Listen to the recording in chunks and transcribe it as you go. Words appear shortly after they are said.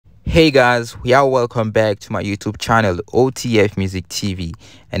Hey guys, welcome back to my YouTube channel OTF Music TV,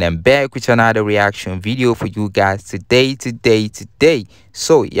 and I'm back with another reaction video for you guys today.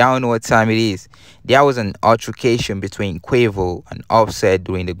 So y'all know what time it is. There was an altercation between Quavo and Offset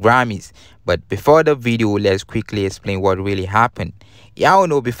during the Grammys, but before the video, let's quickly explain what really happened. Y'all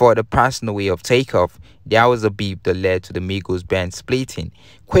know before the passing away of Takeoff, there was a beef that led to the Migos band splitting.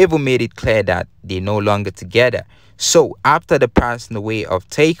 Quavo made it clear that they're no longer together. So after the passing away of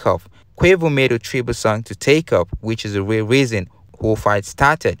Takeoff, Quavo made a tribute song to Takeoff, which is the real reason whole fight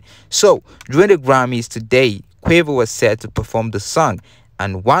started. So during the Grammys today, Quavo was set to perform the song,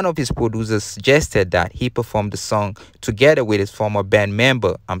 and one of his producers suggested that he perform the song together with his former band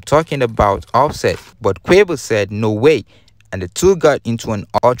member. I'm talking about Offset, but Quavo said no way, and the two got into an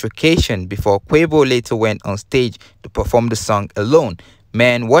altercation before Quavo later went on stage to perform the song alone.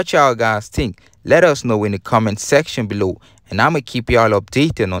 Man, what y'all guys think? Let us know in the comment section below, and I'm gonna keep y'all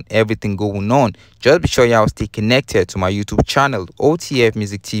updated on everything going on. Just be sure y'all stay connected to my YouTube channel OTF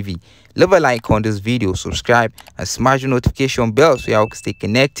Music TV. Leave a like on this video, subscribe, and smash the notification bell so y'all can stay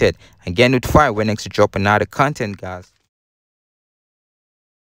connected and get notified when next to drop another content, guys.